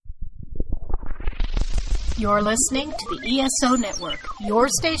You're listening to the ESO Network, your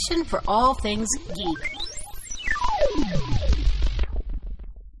station for all things geek.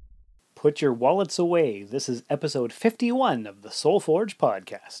 Put your wallets away. This is episode 51 of the Soul Forge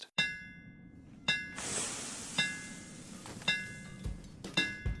podcast.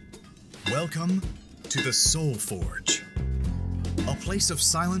 Welcome to the Soul Forge, a place of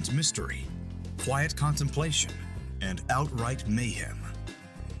silent mystery, quiet contemplation, and outright mayhem.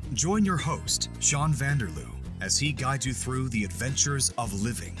 Join your host, Sean Vanderloo, as he guides you through the adventures of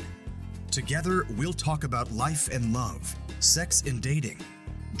living. Together, we'll talk about life and love, sex and dating,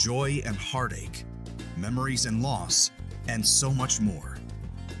 joy and heartache, memories and loss, and so much more.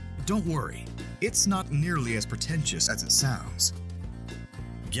 Don't worry, it's not nearly as pretentious as it sounds.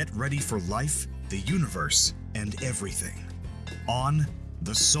 Get ready for life, the universe, and everything on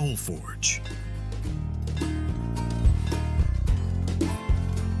the Soul Forge.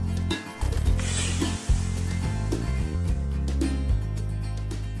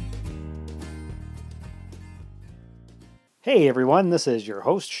 Hey everyone, this is your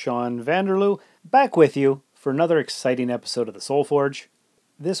host Sean Vanderloo, back with you for another exciting episode of the Soul Forge.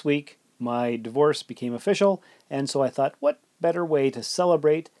 This week, my divorce became official, and so I thought, what better way to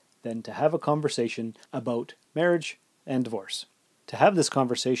celebrate than to have a conversation about marriage and divorce. To have this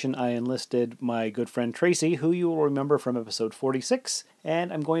conversation, I enlisted my good friend Tracy, who you will remember from episode 46,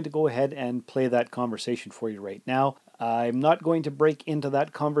 and I'm going to go ahead and play that conversation for you right now. I'm not going to break into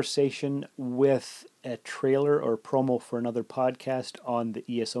that conversation with a trailer or promo for another podcast on the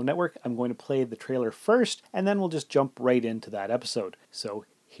ESO network. I'm going to play the trailer first, and then we'll just jump right into that episode. So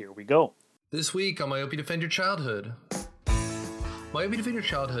here we go. This week on Myopia Defend Your Childhood. Myopia Defend Your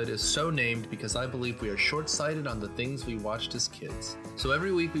Childhood is so named because I believe we are short-sighted on the things we watched as kids. So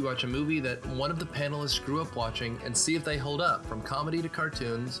every week we watch a movie that one of the panelists grew up watching and see if they hold up, from comedy to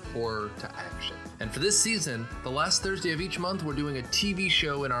cartoons or to action. And for this season, the last Thursday of each month, we're doing a TV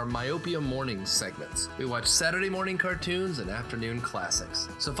show in our Myopia Mornings segments. We watch Saturday morning cartoons and afternoon classics.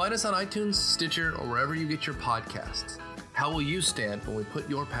 So find us on iTunes, Stitcher, or wherever you get your podcasts. How will you stand when we put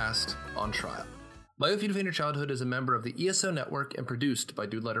your past on trial? Myopia Defend Your Childhood is a member of the ESO Network and produced by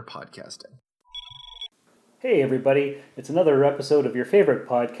Dude Letter Podcasting. Hey everybody, it's another episode of your favorite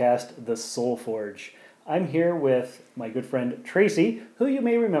podcast, The Soul Forge. I'm here with my good friend Tracy, who you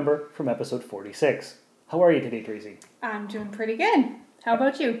may remember from episode 46. How are you today, Tracy? I'm doing pretty good. How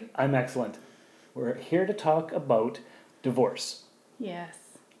about you? I'm excellent. We're here to talk about divorce. Yes.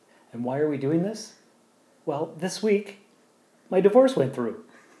 And why are we doing this? Well, this week, my divorce went through.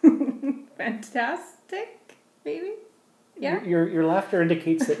 Fantastic, maybe? Yeah? Your laughter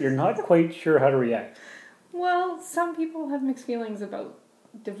indicates that you're not quite sure how to react. Well, some people have mixed feelings about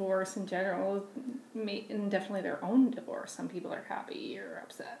divorce in general, and definitely their own divorce. Some people are happy or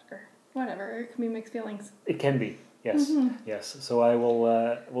upset or whatever. It can be mixed feelings. It can be, yes. Mm-hmm. Yes. So I will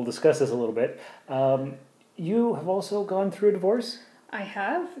we'll discuss this a little bit. You have also gone through a divorce? I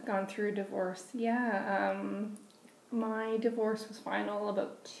have gone through a divorce, yeah. My divorce was final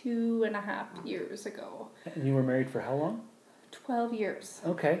about 2.5 years ago. And you were married for how long? 12 years.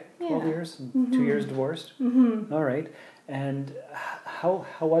 Okay, 12 Yeah. years, and 2 years divorced. Mm-hmm. All right. And how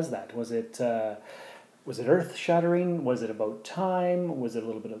was that? Was it earth-shattering? Was it about time? Was it a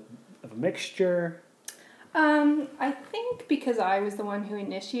little bit of a mixture? I think because I was the one who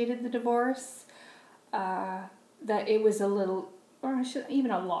initiated the divorce, that it was a little, or I should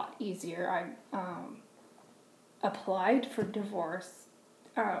even a lot easier. I applied for divorce,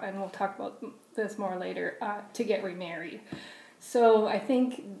 and we'll talk about this more later, to get remarried. So I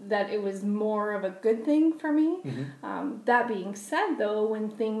think that it was more of a good thing for me. Mm-hmm. That being said, though, when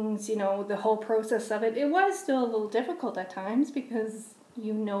things, the whole process of it, it was still a little difficult at times because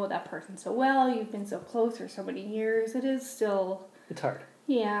you know that person so well, you've been so close for so many years. It is still... It's hard.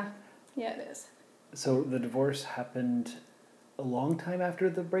 Yeah, it is. So the divorce happened a long time after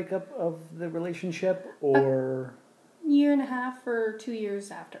the breakup of the relationship, or... 1.5 or 2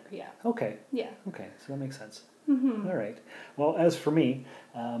 years after, yeah. Okay. Yeah. Okay, so that makes sense. Mm-hmm. All right. Well, as for me,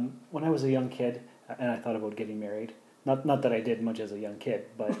 when I was a young kid, and I thought about getting married, not that I did much as a young kid,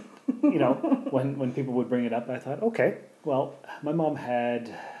 but, when people would bring it up, I thought, okay, well, my mom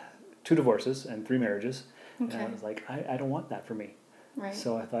had 2 divorces and 3 marriages, Okay. and I was like, I don't want that for me. Right.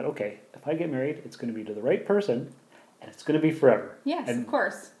 So I thought, okay, if I get married, it's going to be to the right person, and it's going to be forever. Yes, and, of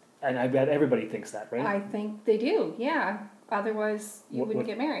course. And I bet everybody thinks that, right? I think they do, yeah. Otherwise, you wouldn't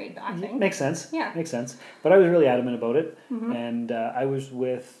get married, I think. Makes sense. Yeah. Makes sense. But I was really adamant about it. Mm-hmm. And I was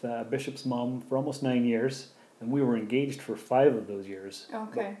with Bishop's mom for almost 9 years. And we were engaged for 5 of those years.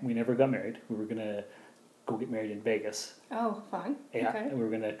 Okay. But we never got married. We were going to go get married in Vegas. Oh, fun. Yeah, Okay. and we were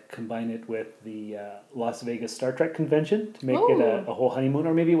going to combine it with the Las Vegas Star Trek convention to make it Ooh. a whole honeymoon,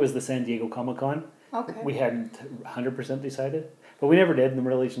 or maybe it was the San Diego Comic-Con. Okay. We hadn't 100% decided, but we never did, and the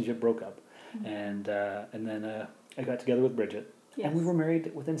relationship broke up. And then I got together with Bridget, and we Yes. were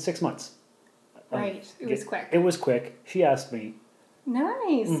married within 6 months. Right. It was quick. It was quick. She asked me,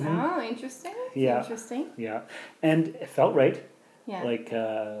 Nice. Mhm. Oh, interesting. Yeah. Interesting. yeah, and it felt right. Yeah. Like,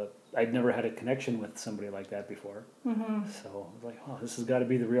 I'd never had a connection with somebody like that before. Mm-hmm. So I was like, oh, this has got to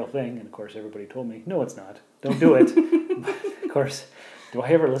be the real thing. And of course, everybody told me, no, it's not. Don't do it. Of course, do I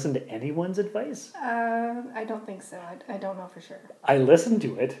ever listen to anyone's advice? I don't think so. I don't know for sure. I listen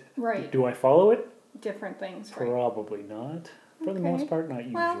to it. Right. Do I follow it? Different things, right? Probably not. For the Okay. most part, not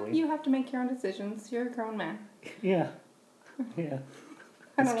usually. Well, you have to make your own decisions. You're a grown man. Yeah. Yeah.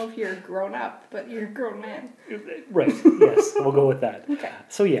 I don't know if you're grown up, but you're a grown man. Right. Yes. We'll go with that. Okay.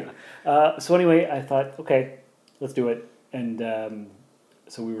 So yeah. So anyway, I thought, okay, let's do it. And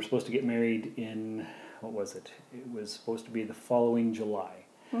so we were supposed to get married in, what was it? It was supposed to be the following July.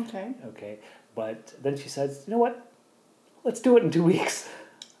 Okay. Okay. But then she says, you know what? Let's do it in 2 weeks.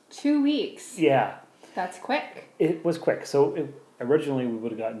 2 weeks. Yeah. That's quick. It was quick. So originally we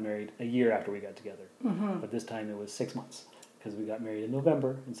would have gotten married a year after we got together. Mm-hmm. But this time it was 6 months because we got married in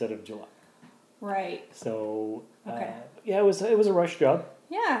November instead of July. Right. So Okay. yeah, it was a rush job.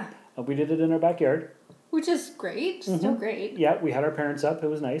 Yeah. We did it in our backyard. Which is great. Still great. Yeah, we had our parents up. It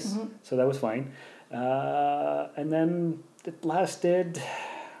was nice. Mm-hmm. So that was fine. And then it lasted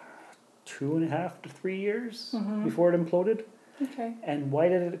 2.5 to 3 years Mm-hmm. before it imploded. Okay. And why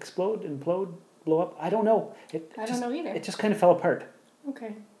did it implode, blow up? I don't know. I don't know either. It just kind of fell apart.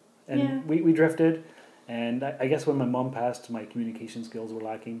 Okay. And Yeah. we drifted. And I guess when my mom passed, my communication skills were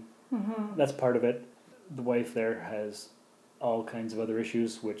lacking. Mm-hmm. That's part of it. The wife there has all kinds of other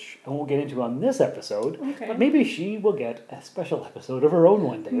issues, which I won't get into on this episode. Okay. But maybe she will get a special episode of her own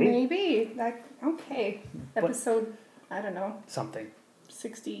one day. Maybe. Okay. But- Episode, I don't know, Something.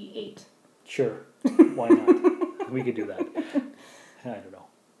 68. Sure. Why not? We could do that. I don't know.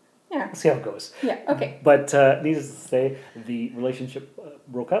 Yeah. Let's see how it goes. Yeah. Okay. But needless to say, the relationship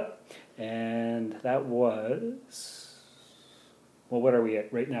broke up, and that was, well, what are we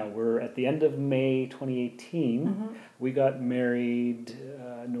at right now? We're at the end of May 2018. Mm-hmm. We got married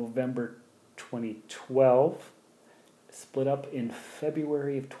November 2012, split up in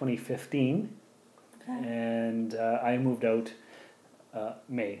February of 2015, Okay. and I moved out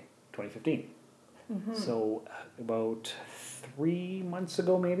May 2015. Mm-hmm. So about 3 months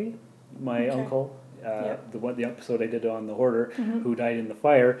ago, maybe, my Okay. uncle, Yep. the episode I did on the hoarder, Mm-hmm. who died in the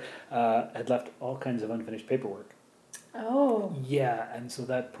fire, had left all kinds of unfinished paperwork. Oh, Yeah, and so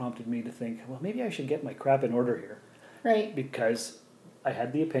that prompted me to think, well, maybe I should get my crap in order here, right. because I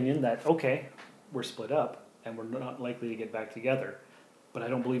had the opinion that, okay, we're split up and we're not likely to get back together, but I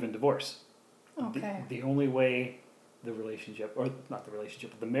don't believe in divorce. Okay. The only way the relationship, or not the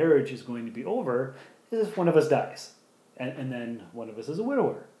relationship, but the marriage is going to be over is if one of us dies, and then one of us is a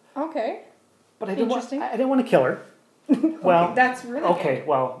widower. Okay. But I didn't want. Interesting. I didn't want to kill her. Well, That's really okay.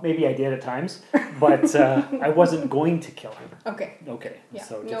 Well, maybe I did at times, but I wasn't going to kill her. good. Okay. Okay. Yeah.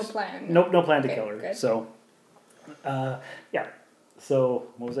 So No just, plan. No plan to Okay, kill her. good. So, yeah. So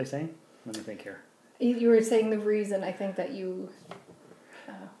what was I saying? Let me think here. You were saying the reason I think that you.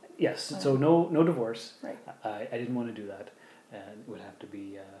 Yes. So no divorce. Right. I didn't want to do that, and it would have to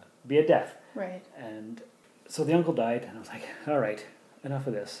be a death. Right. And so the uncle died, and I was like, all right, enough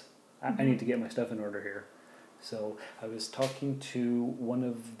of this. I need to get my stuff in order here. So I was talking to one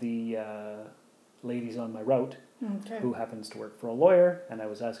of the ladies on my route Okay. who happens to work for a lawyer, and I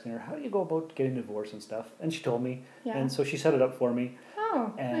was asking her, how do you go about getting a divorce and stuff? And she told me, Yeah. and so she set it up for me.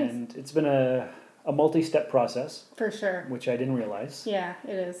 Oh, nice. And it's been a multi-step process, For sure. which I didn't realize. Yeah,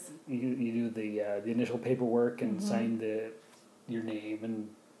 it is. You do the initial paperwork and sign your name and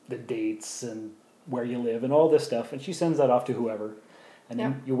the dates and where you live and all this stuff, and she sends that off to whoever, and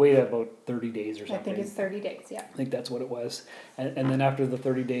then Yep. you wait about 30 days or I something. think it's 30 days. Yeah. I think that's what it was, and then after the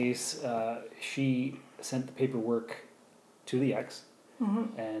 30 days, she sent the paperwork to the ex,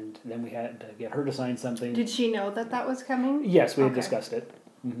 and then we had to get her to sign something. Did she know that that was coming? Yes, we had Okay. discussed it.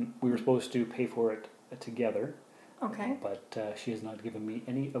 We were supposed to pay for it together. Okay. But she has not given me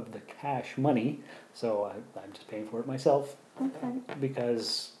any of the cash money, so I'm just paying for it myself Okay.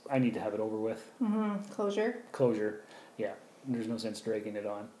 because I need to have it over with. Closure. Closure, yeah. There's no sense dragging it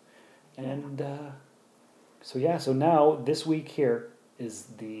on. And so now this week here is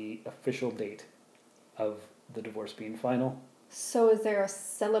the official date of the divorce being final. So is there a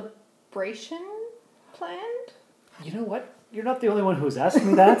celebration planned? You know what? You're not the only one who's asked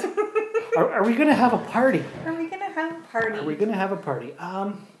me that. Are we going to have a party? Are we gonna have a party? Are we going to have a party?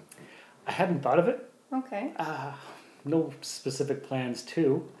 I hadn't thought of it. Okay. No specific plans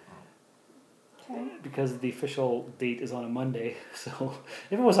too, Okay. because the official date is on a Monday. So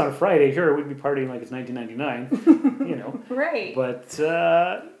if it was on a Friday, sure, we'd be partying like it's 1999, you know. Right. But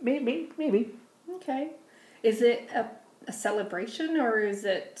maybe. Okay. Is it a celebration, or is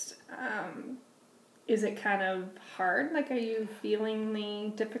it kind of hard? Like, are you feeling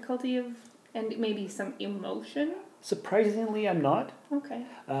the difficulty of, and maybe some emotion? Surprisingly, I'm not. Okay.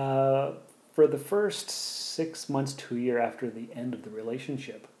 For the first 6 months to a year after the end of the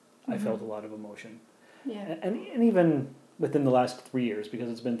relationship, I felt a lot of emotion. Yeah. And even within the last 3 years,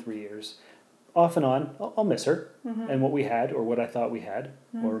 because it's been 3 years, off and on, I'll miss her and what we had, or what I thought we had,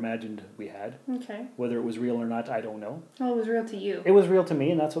 or imagined we had. Okay. Whether it was real or not, I don't know. Well, it was real to you. It was real to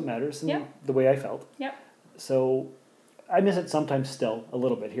me, and that's what matters, and Yep. the way I felt. Yep. So I miss it sometimes still, a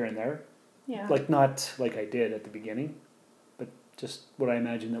little bit here and there. Yeah. Like, not like I did at the beginning, but just what I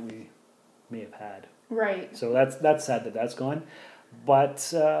imagined that we may have had. Right. So that's sad that that's gone. But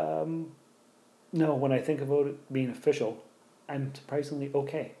no, when I think about it being official, I'm surprisingly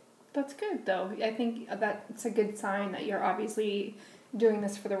okay. That's good, though. I think that's a good sign that you're obviously doing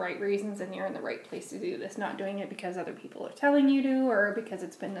this for the right reasons and you're in the right place to do this, not doing it because other people are telling you to or because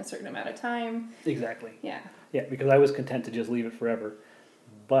it's been a certain amount of time. Exactly. Yeah. Yeah, because I was content to just leave it forever.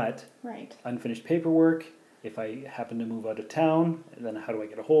 But Right. unfinished paperwork, if I happen to move out of town, then how do I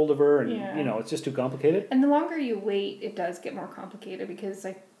get a hold of her? And, Yeah. you know, it's just too complicated. And the longer you wait, it does get more complicated because,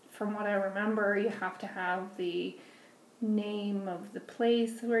 like, from what I remember, you have to have the name of the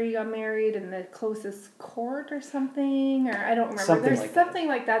place where you got married and the closest court or something, or I don't remember. Something There's like that. something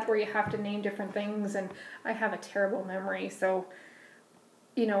like that where you have to name different things, and I have a terrible memory, so,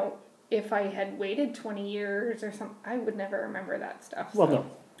 you know, if I had waited 20 years or something, I would never remember that stuff. Well, so, no.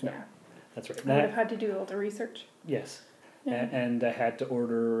 Yeah. That's right. I would have had to do all the research. Yes. Yeah. And I had to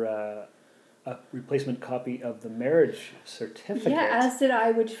order a replacement copy of the marriage certificate. Yeah, as did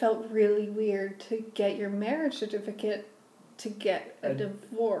I, which felt really weird to get your marriage certificate to get a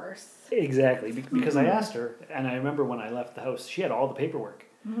divorce. Exactly, because I asked her, and I remember when I left the house, she had all the paperwork,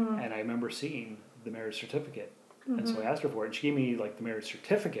 and I remember seeing the marriage certificate, and so I asked her for it, and she gave me like the marriage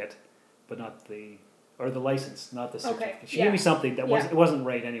certificate, but not the license, not the certificate. Okay, She yeah. gave me something that Yeah. it wasn't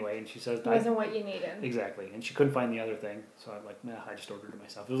right anyway, and she said It wasn't what you needed. exactly, and she couldn't find the other thing, so I'm like, nah, I just ordered it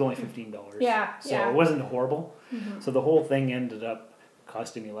myself. It was only $15. Yeah, so yeah. it wasn't horrible. So the whole thing ended up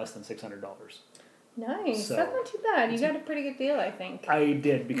costing me less than $600. Nice. So- That's not too bad. You got a pretty good deal, I think. I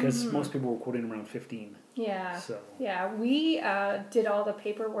did, because most people were quoting around 15. Yeah. So Yeah, we did all the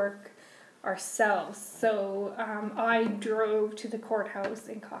paperwork ourselves. So I drove to the courthouse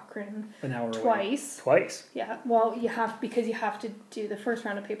in Cochrane an hour away. twice. Yeah, well, because you have to do the first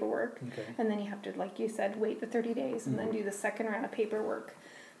round of paperwork, Okay. and then you have to, like you said, wait the 30 days, and then do the second round of paperwork.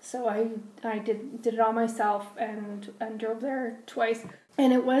 So I did it all myself and drove there twice,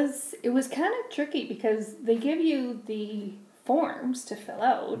 and it was kind of tricky because they give you the forms to fill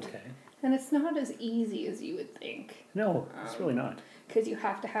out, Okay. and it's not as easy as you would think. No, it's really not. Because you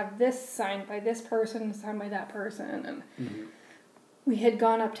have to have this signed by this person, signed by that person, and we had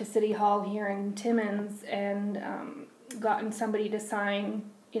gone up to City Hall here in Timmins and gotten somebody to sign,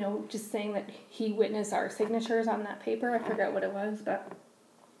 you know, just saying that he witnessed our signatures on that paper. I forgot what it was, but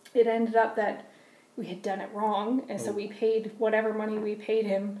it ended up that we had done it wrong, and so we paid whatever money we paid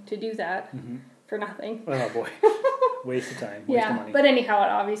him to do that for nothing. Oh boy, waste of time, waste of money. But anyhow, it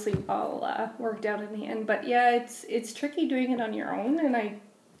obviously all worked out in the end. But yeah, it's tricky doing it on your own, and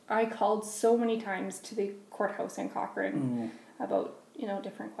I called so many times to the courthouse in Cochrane about, you know,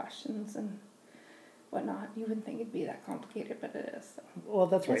 different questions and whatnot. You wouldn't think it'd be that complicated, but it is. So. Well,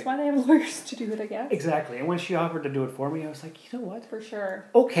 that's right. That's why they have lawyers to do it, I guess. Exactly. And when she offered to do it for me, I was like, you know what? For sure.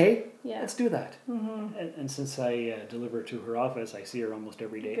 Okay, Yeah. let's do that. And since I deliver to her office, I see her almost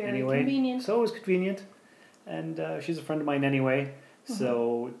every day Very anyway. convenient. So it was convenient. And she's a friend of mine anyway,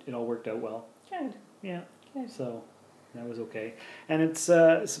 so it all worked out well. Good. Yeah. Good. So that was okay. And it's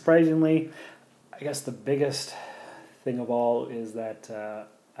surprisingly, I guess the biggest thing of all is that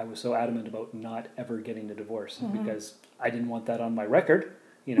I was so adamant about not ever getting a divorce because I didn't want that on my record,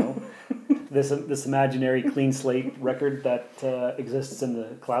 you know, this imaginary clean slate record that exists in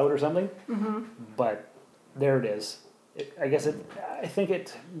the cloud or something. But there it is. I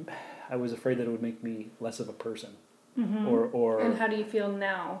was afraid that it would make me less of a person. Or And how do you feel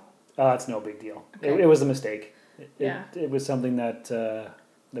now? it's no big deal. Okay. It was a mistake. Yeah. It was something that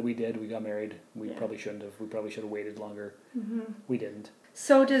we did. We got married. We probably shouldn't have. We probably should have waited longer. We didn't.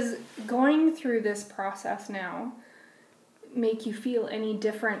 So does going through this process now make you feel any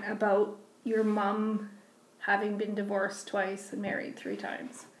different about your mom having been divorced twice and married 3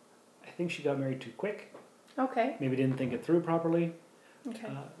 times? I think she got married too quick. Okay. Maybe didn't think it through properly. Okay.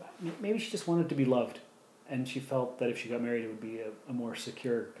 Maybe she just wanted to be loved. And she felt that if she got married, it would be a more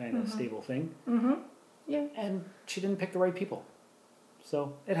secure, kind of stable thing. Mm-hmm. Yeah. And she didn't pick the right people.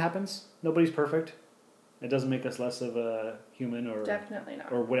 So it happens. Nobody's perfect. It doesn't make us less of a human or Definitely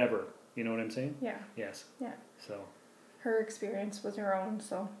not. or whatever. You know what I'm saying? Yeah. Yes. Yeah. So. Her experience was her own,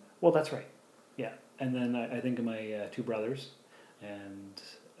 so. Well, that's right. Yeah. And then I think of my 2 brothers, and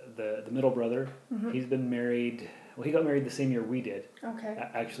the middle brother, he's been married. Well, he got married the same year we did. Okay.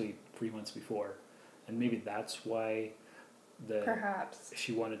 Actually, 3 months before, and maybe that's why Perhaps.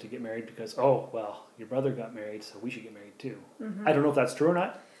 she wanted to get married, because your brother got married, so we should get married too. I don't know if that's true or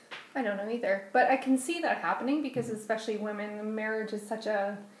not. I don't know either, but I can see that happening because especially women, marriage is such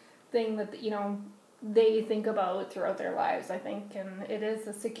a thing that they think about throughout their lives, I think, and it is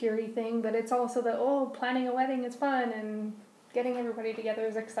a security thing, but it's also planning a wedding is fun and getting everybody together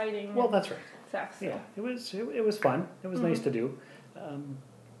is exciting. Well, that's right. Sex. So. Yeah, it was fun. It was nice to do.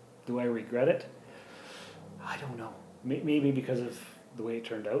 Do I regret it? I don't know. Maybe because of the way it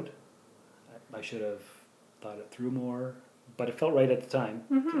turned out. I should have thought it through more, but it felt right at the time.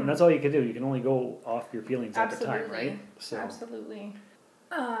 And that's all you can do. You can only go off your feelings at the time, right? So. Absolutely.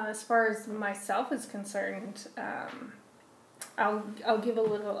 As far as myself is concerned, I'll give a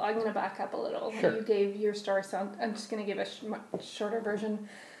little. I'm going to back up a little. Sure. You gave your story, so I'm just going to give a much shorter version.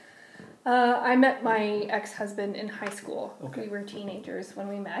 I met my ex-husband in high school. Okay. We were teenagers when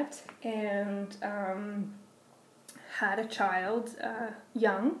we met, and had a child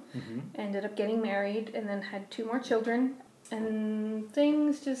young. Ended up getting married, and then had 2 more children. And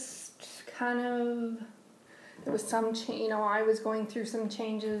things just kind of, there was some I was going through some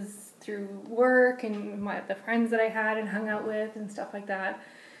changes through work and the friends that I had and hung out with and stuff like that.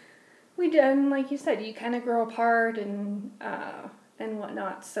 We did, and like you said, you kind of grow apart and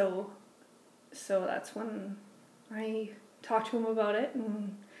whatnot. So that's when I talked to him about it,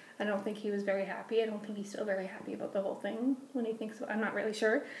 and I don't think he was very happy. I don't think he's still very happy about the whole thing when he thinks. I'm not really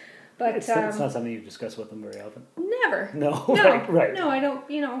sure. But it's not something you discuss with them very often. Never. No. No. Right. No, I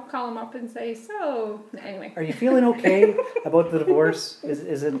don't. Call him up and say so. Anyway. Are you feeling okay about the divorce?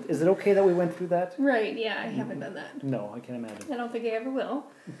 Is it okay that we went through that? Right. Yeah, I haven't done that. No, I can't imagine. I don't think I ever will.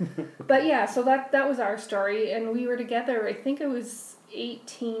 But yeah, so that was our story, and we were together. I think it was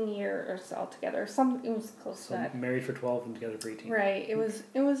 18 years altogether. It was close to that. Married for 12 and together for 18. Right. It was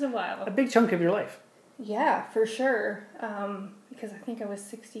a while. A big chunk of your life. Yeah, for sure. Because I think I was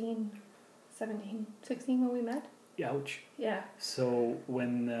 16 when we met. Ouch. Yeah. So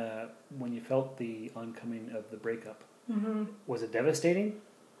when you felt the oncoming of the breakup, was it devastating,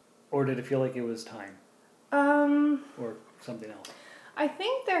 or did it feel like it was time, or something else? I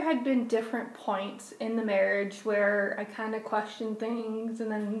think there had been different points in the marriage where I kind of questioned things,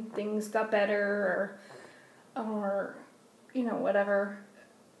 and then things got better, or whatever.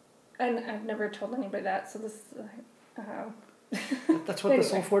 And I've never told anybody that, so this. That's what the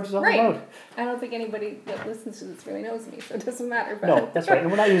Soul Forge is all right. about. I don't think anybody that listens to this really knows me, so it doesn't matter. But No, that's right. And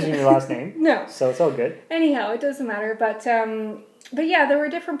we're not using your last name. No. So it's all good. Anyhow, it doesn't matter. But yeah, there were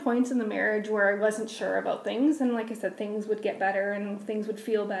different points in the marriage where I wasn't sure about things. And like I said, things would get better and things would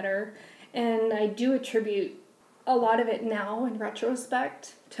feel better. And I do attribute a lot of it now in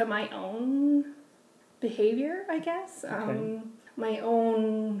retrospect to my own behavior, I guess. Okay. My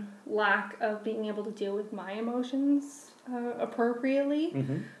own lack of being able to deal with my emotions appropriately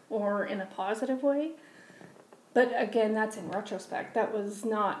or in a positive way. But again, that's in retrospect. That was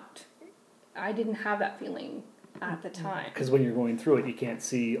not, I didn't have that feeling at the time. Because when you're going through it, you can't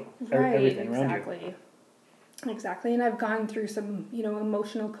see everything around you. Exactly. And I've gone through some,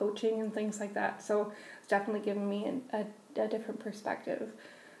 emotional coaching and things like that. So it's definitely given me a different perspective,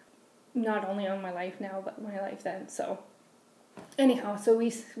 not only on my life now, but my life then. So anyhow, so we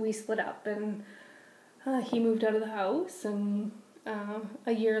split up, and he moved out of the house, and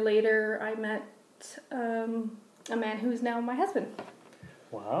a year later I met a man who's now my husband.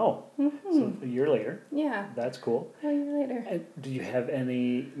 Wow. So a year later. Yeah. That's cool. A year later. And do you have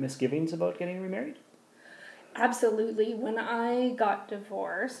any misgivings about getting remarried? Absolutely. When I got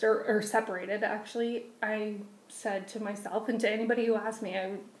divorced, or separated actually, I said to myself and to anybody who asked me,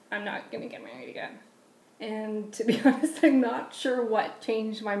 I'm not going to get married again. And to be honest, I'm not sure what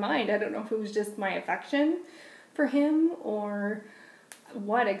changed my mind. I don't know if it was just my affection for him or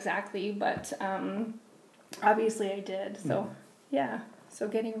what exactly, but obviously I did. So, yeah. So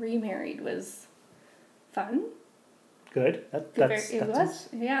getting remarried was fun. Good. It was,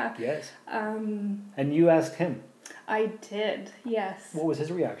 yeah. Yes. And you asked him. I did, yes. What was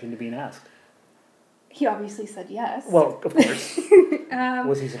his reaction to being asked? he obviously said yes. Well, of course.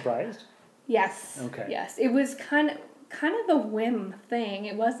 Was he surprised? Yes. Okay. Yes, it was kind of a whim thing.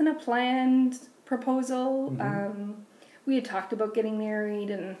 It wasn't a planned proposal. We had talked about getting married,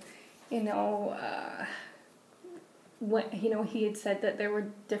 and he had said that there were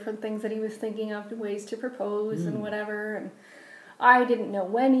different things that he was thinking of, ways to propose and whatever. And I didn't know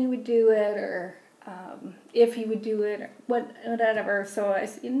when he would do it or if he would do it or whatever. So I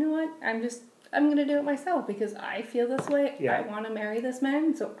said, you know what? I'm going to do it myself because I feel this way. Yeah. I want to marry this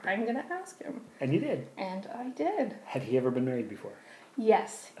man, so I'm going to ask him. And you did. And I did. Had he ever been married before?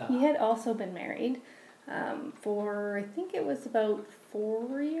 Yes. He had also been married for, I think it was about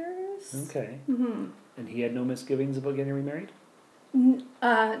 4 years. Okay. Mm-hmm. And he had no misgivings about getting remarried?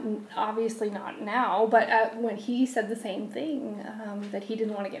 Obviously not now, but when he said the same thing, that he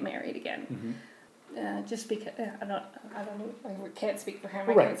didn't want to get married again. Just because I don't know, I can't speak for him.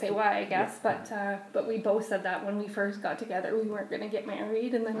 I can't say why, I guess. Yeah. But we both said that when we first got together, we weren't going to get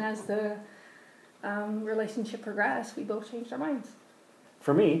married, and then as the relationship progressed, we both changed our minds.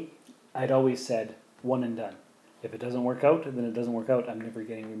 For me, I'd always said one and done. If it doesn't work out, then it doesn't work out. I'm never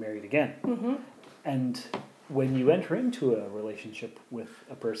getting remarried again. Mm-hmm. And when you enter into a relationship with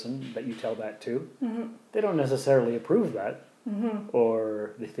a person that you tell that to, they don't necessarily approve that.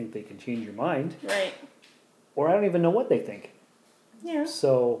 Or they think they can change your mind. Right. Or I don't even know what they think. Yeah.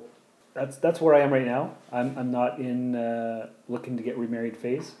 So that's where I am right now. I'm not in looking to get remarried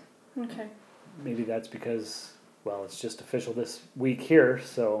phase. Okay. Maybe that's because, well, it's just official this week here,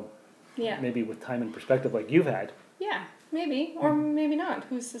 so maybe with time and perspective like you've had. Yeah, maybe. Or maybe not.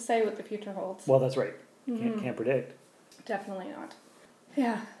 Who's to say what the future holds? Well, that's right. Can't predict. Definitely not.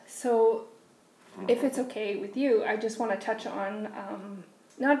 Yeah, so if it's okay with you, I just want to touch on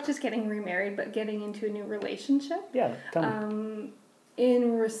not just getting remarried, but getting into a new relationship. Yeah, tell me.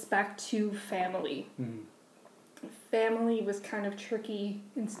 In respect to family. Family was kind of tricky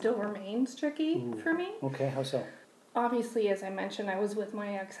and still remains tricky for me. Okay, how so? Obviously, as I mentioned, I was with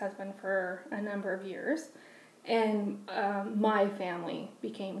my ex-husband for a number of years, and my family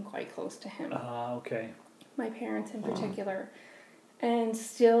became quite close to him. Okay. My parents in particular. And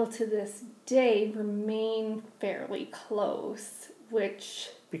still to this day remain fairly close, which...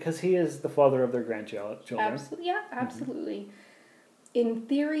 Because he is the father of their grandchildren. Absolutely. In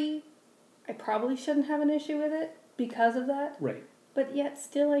theory, I probably shouldn't have an issue with it because of that. Right. But yet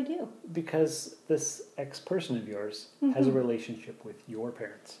still I do. Because this ex-person of yours has a relationship with your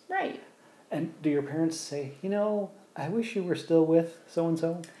parents. Right. And do your parents say, I wish you were still with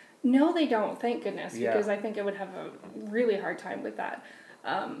so-and-so? No, they don't, thank goodness, because I think I would have a really hard time with that.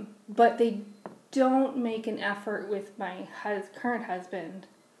 But they don't make an effort with my current husband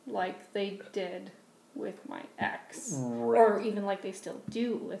like they did with my ex. Right. Or even like they still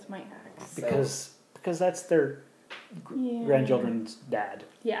do with my ex. Because that's their grandchildren's dad.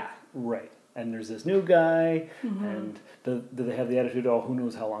 Yeah. Right. And there's this new guy, and do they have the attitude, who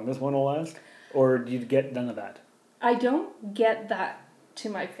knows how long this one will last? Or do you get none of that? I don't get that to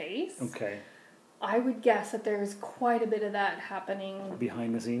my face. Okay. I would guess that there's quite a bit of that happening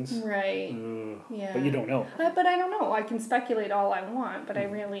behind the scenes. Right. Yeah. But you don't know. But I don't know. I can speculate all I want, but I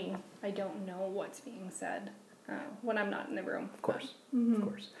don't know what's being said when I'm not in the room. Of course. Of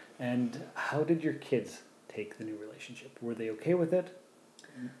course. And how did your kids take the new relationship? Were they okay with it?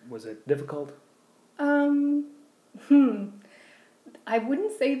 Was it difficult? I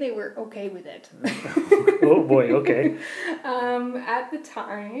wouldn't say they were okay with it. Oh boy, okay. At the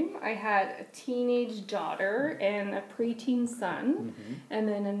time, I had a teenage daughter and a preteen son, and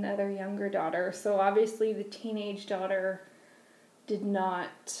then another younger daughter. So obviously the teenage daughter did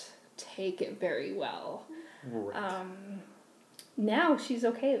not take it very well. Right. Now she's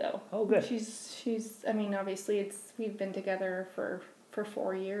okay though. Oh, good. She's. I mean, obviously we've been together for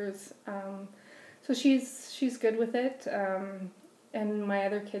 4 years. So she's good with it. And my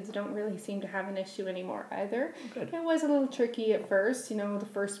other kids don't really seem to have an issue anymore either. Good. It was a little tricky at first, the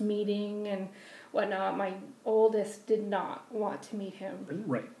first meeting and whatnot. My oldest did not want to meet him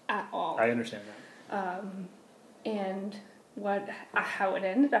at all. I understand that. And how it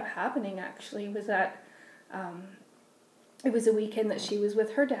ended up happening actually was that it was a weekend that she was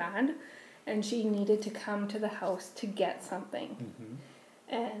with her dad, and she needed to come to the house to get something.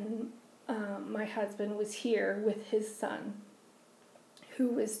 And my husband was here with his son, who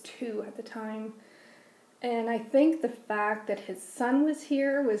was 2 at the time. And I think the fact that his son was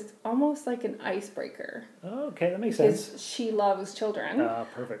here was almost like an icebreaker. Oh, okay, that makes sense. Because she loves children.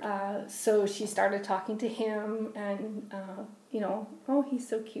 Perfect. So she started talking to him and, he's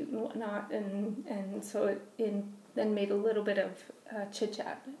so cute and whatnot. And so it then made a little bit of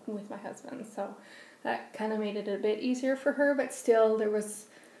chit-chat with my husband. So that kind of made it a bit easier for her, but still there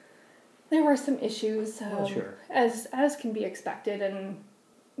were some issues, Sure. as can be expected, and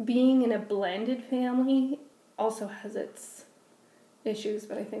being in a blended family also has its issues,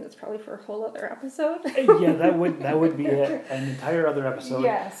 but I think that's probably for a whole other episode. Yeah, that would be an entire other episode.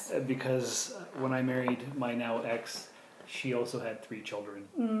 Yes. Because when I married my now ex, she also had 3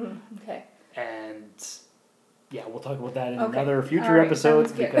 children. Okay. And yeah, we'll talk about that in Okay. another future All right, episode,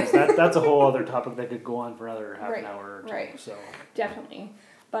 sounds good. because that's a whole other topic that could go on for another half an hour or two. Right. So Definitely.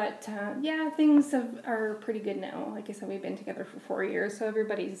 But yeah, things are pretty good now. Like I said, we've been together for 4 years, so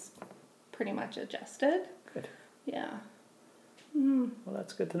everybody's pretty much adjusted. good. Yeah. Well,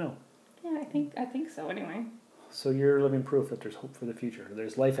 that's good to know. Yeah, I think so anyway. So you're living proof that there's hope for the future.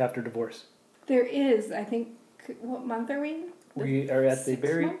 There's life after divorce. There is, I think, what month are we? We are at the 6th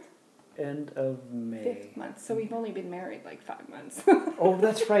very month? end of May. 5th month. So we've only been married like 5 months. Oh,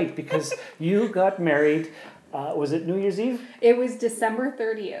 that's right, because you got married, was it New Year's Eve? It was December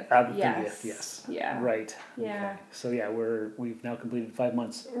 30th. The 30th, Yes. yes. Yeah. Right. Yeah. Okay. So yeah, we've now completed 5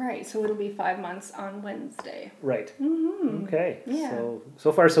 months. Right, so it'll be 5 months on Wednesday. Right. Mm-hmm. Okay. Yeah.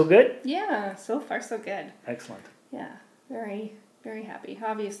 So far so good? Yeah, so far so good. Excellent. Yeah, very, very happy.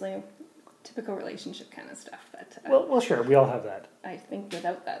 Obviously, typical relationship kind of stuff, but Well, sure, we all have that. I think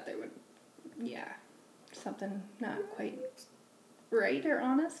without that there would, something not quite right or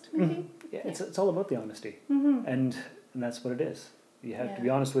honest, maybe. Yeah, it's all about the honesty. And that's what it is. You have to be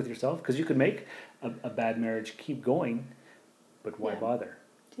honest with yourself, because you could make a bad marriage keep going, but why Yeah. bother?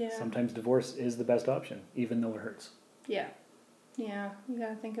 Yeah. Sometimes divorce is the best option, even though it hurts. Yeah. Yeah, you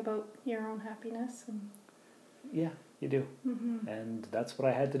gotta think about your own happiness. And Yeah, you do. And that's what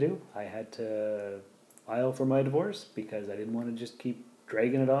I had to do. I had to file for my divorce because I didn't want to just keep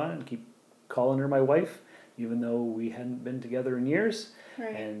dragging it on and keep calling her my wife, even though we hadn't been together in years.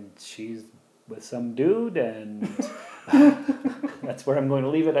 Right. And she's with some dude, and that's where I'm going to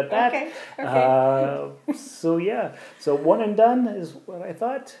leave it at that. Okay. So one and done is what I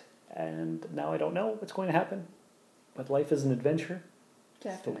thought, and now I don't know what's going to happen. But life is an adventure.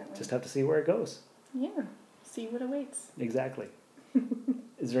 Definitely. So just have to see where it goes. Yeah. See what awaits. Exactly.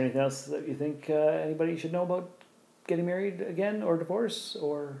 Is there anything else that you think anybody should know about getting married again or divorce?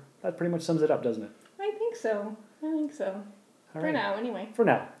 Or that pretty much sums it up, doesn't it? I think so. All For right. now, anyway. For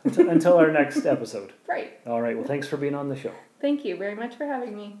now. Until our next episode. Right. All right. Well, thanks for being on the show. Thank you very much for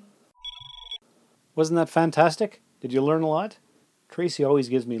having me. Wasn't that fantastic? Did you learn a lot? Tracy always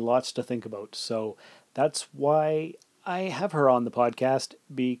gives me lots to think about, so that's why I have her on the podcast,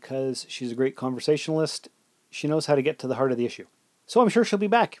 because she's a great conversationalist. She knows how to get to the heart of the issue. So I'm sure she'll be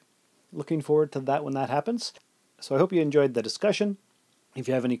back. Looking forward to that when that happens. So I hope you enjoyed the discussion. If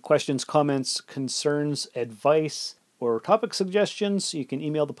you have any questions, comments, concerns, advice, or topic suggestions, you can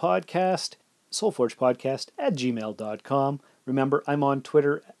email the podcast, soulforgepodcast@gmail.com. Remember, I'm on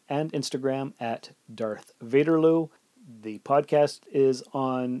Twitter and Instagram at Darth Vaderloo. The podcast is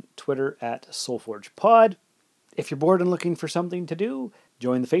on Twitter at SoulForgePod. If you're bored and looking for something to do,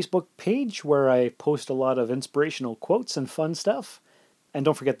 join the Facebook page where I post a lot of inspirational quotes and fun stuff. And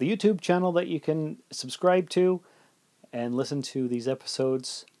don't forget the YouTube channel that you can subscribe to and listen to these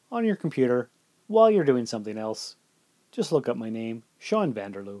episodes on your computer while you're doing something else. Just look up my name, Sean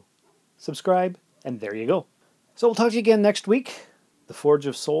Vanderloo. Subscribe, and there you go. So we'll talk to you again next week. The Forge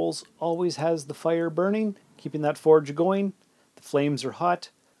of Souls always has the fire burning, keeping that forge going. The flames are hot.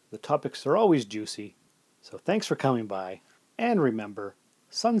 The topics are always juicy. So thanks for coming by. And remember,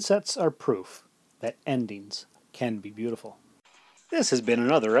 sunsets are proof that endings can be beautiful. This has been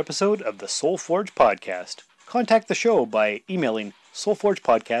another episode of the Soul Forge Podcast. Contact the show by emailing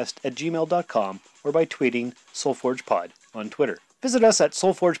soulforgepodcast@gmail.com or by tweeting soulforgepod on Twitter. Visit us at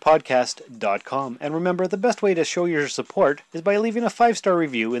soulforgepodcast.com, and remember, the best way to show your support is by leaving a 5-star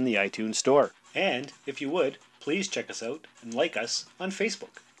review in the iTunes Store. And, if you would, please check us out and like us on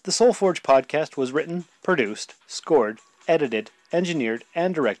Facebook. The Soul Forge Podcast was written, produced, scored, edited, engineered,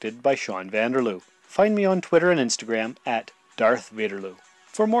 and directed by Sean Vanderloo. Find me on Twitter and Instagram at Darth Vaderloo.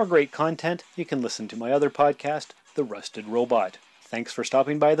 For more great content, you can listen to my other podcast, The Rusted Robot. Thanks for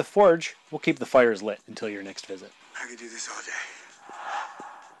stopping by the Forge. We'll keep the fires lit until your next visit. I could do this all day.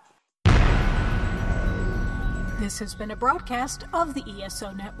 This has been a broadcast of the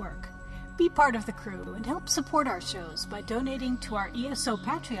ESO Network. Be part of the crew and help support our shows by donating to our ESO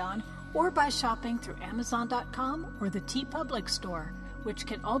Patreon or by shopping through Amazon.com or the TeePublic Store, which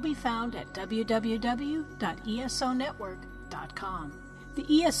can all be found at www.esonetwork.com.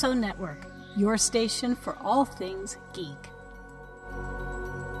 The ESO Network, your station for all things geek.